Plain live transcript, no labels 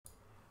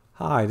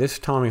Hi, this is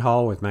Tommy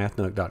Hall with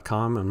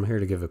MathNook.com. I'm here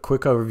to give a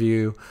quick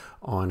overview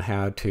on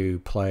how to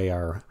play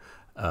our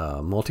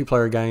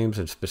multiplayer games,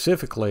 and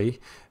specifically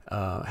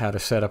how to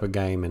set up a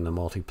game in the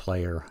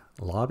multiplayer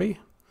lobby.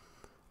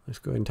 Let's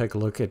go ahead and take a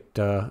look at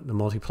the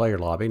multiplayer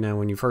lobby. Now,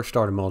 when you first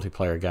start a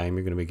multiplayer game,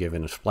 you're going to be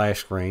given a splash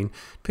screen.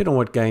 Depending on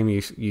what game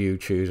you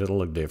choose, it'll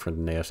look different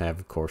than this, and have,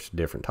 of course, a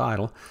different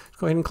title. Let's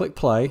go ahead and click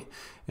play.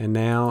 And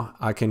now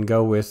I can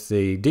go with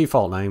the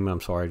default name.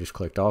 I'm sorry, I just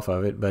clicked off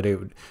of it, but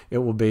it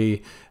will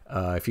be,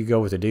 if you go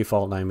with the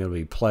default name, it'll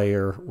be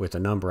player with a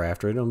number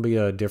after it. It'll be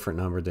a different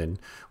number than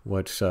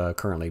what's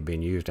currently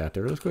being used out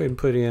there. Let's go ahead and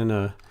put in,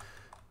 I'm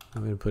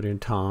going to put in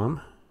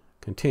Tom.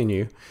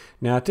 Continue.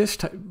 Now at this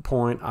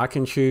point, I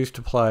can choose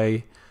to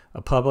play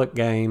a public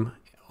game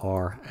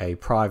or a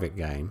private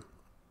game.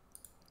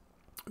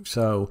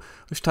 So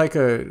let's take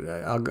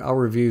I'll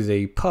review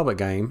the public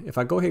game. If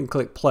I go ahead and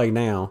click play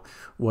now,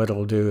 what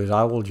it'll do is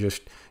I will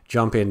just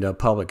jump into a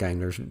public game.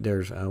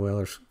 There's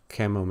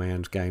Camo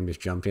Man's game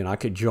just jumped in. I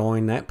could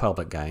join that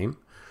public game,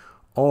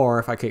 or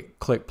if I could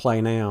click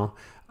play now,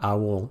 I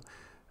will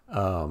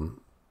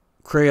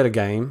create a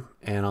game,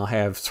 and I'll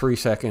have 3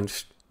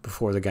 seconds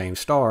before the game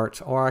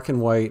starts, or I can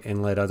wait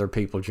and let other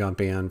people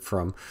jump in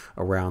from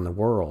around the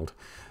world.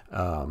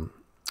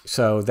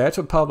 So that's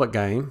a public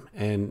game,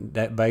 and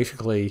that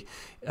basically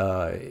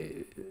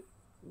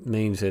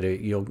means that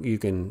you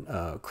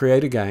can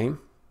create a game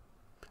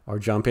or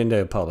jump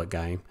into a public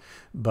game,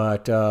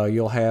 but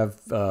you'll have,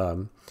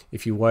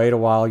 if you wait a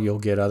while, you'll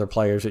get other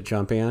players that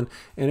jump in,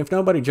 and if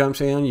nobody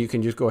jumps in, you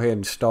can just go ahead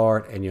and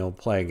start, and you'll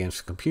play against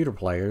the computer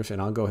players, and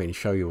I'll go ahead and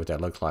show you what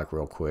that looks like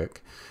real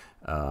quick.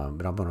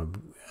 But I'm going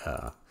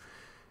to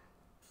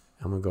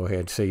go ahead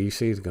and see. You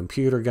see the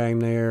computer game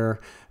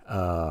there.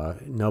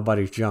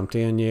 Nobody's jumped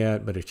in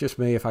yet, but it's just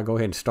me. If I go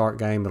ahead and start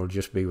game, it'll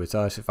just be with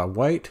us. If I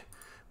wait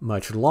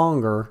much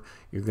longer,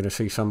 you're going to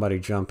see somebody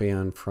jump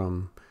in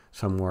from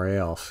somewhere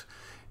else.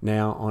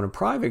 Now, on a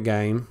private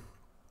game,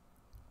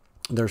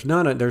 there's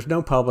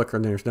no public or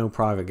there's no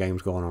private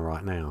games going on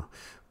right now.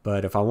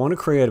 But if I want to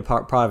create a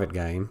private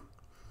game,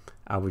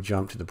 I would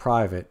jump to the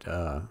private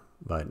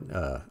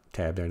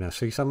tab there. Now,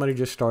 see, somebody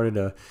just started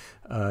a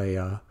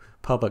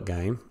public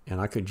game, and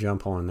I could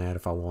jump on that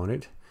if I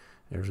wanted.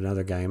 There's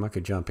another game. I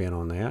could jump in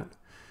on that.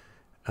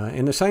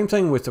 And the same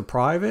thing with the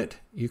private.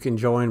 You can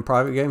join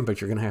private game, but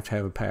you're going to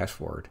have a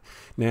password.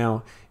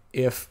 Now,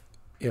 if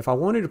I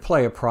wanted to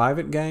play a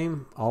private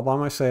game all by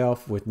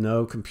myself with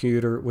no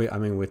computer,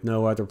 with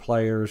no other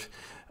players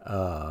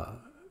other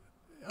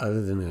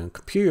than a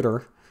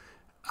computer,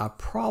 I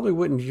probably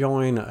wouldn't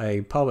join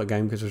a public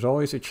game, because there's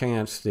always a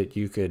chance that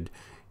you could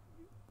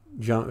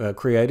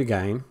create a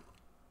game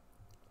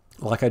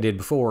like I did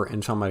before,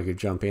 and somebody could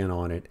jump in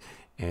on it,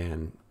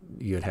 and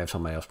you'd have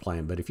somebody else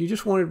playing. But if you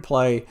just wanted to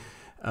play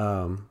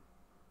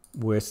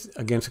against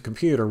a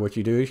computer, what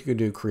you do is you could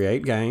do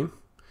create game,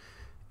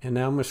 and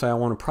now I'm going to say I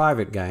want a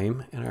private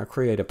game, and I'll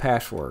create a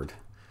password.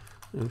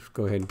 Let's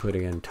go ahead and put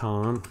in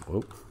Tom.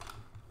 Whoop,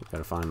 got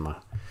to find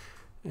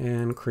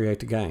and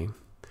create the game.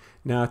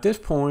 Now at this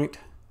point,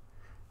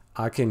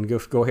 I can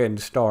just go ahead and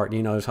start.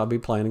 You notice I'll be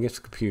playing against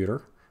the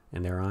computer,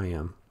 and there I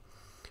am.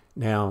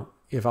 Now,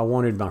 if I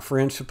wanted my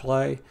friends to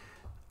play,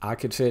 I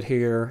could sit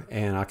here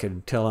and I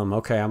could tell them,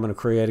 okay, I'm going to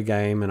create a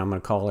game, and I'm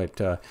going to call it,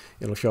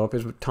 it'll show up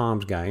as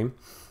Tom's game,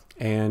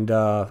 and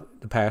the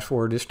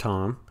password is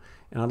Tom,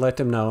 and I'd let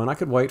them know, and I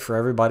could wait for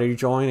everybody to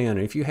join in.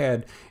 And if you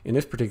had, in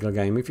this particular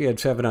game, if you had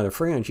 7 other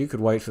friends, you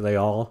could wait till they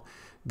all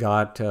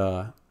got,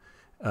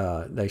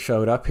 they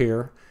showed up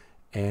here,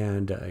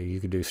 and you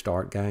could do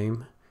start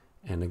game,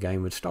 and the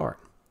game would start.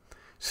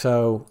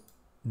 So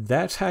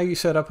that's how you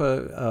set up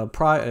a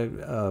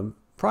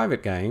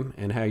private game,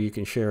 and how you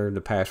can share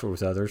the password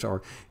with others,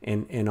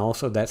 and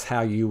also that's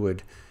how you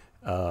would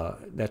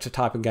that's a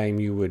type of game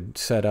you would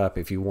set up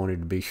if you wanted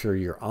to be sure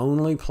you're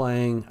only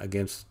playing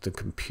against the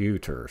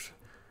computers,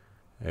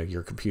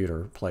 your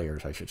computer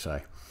players, I should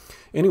say.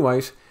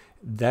 Anyways,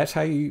 that's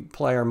how you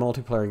play our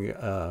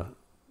multiplayer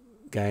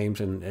games,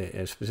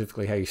 and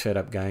specifically how you set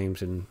up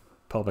games in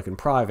public and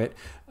private.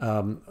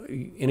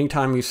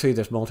 Anytime you see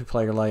this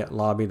multiplayer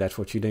lobby, that's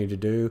what you need to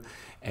do.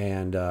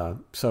 And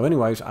so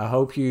anyways, I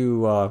hope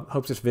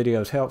this video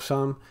has helped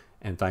some,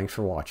 and thanks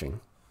for watching.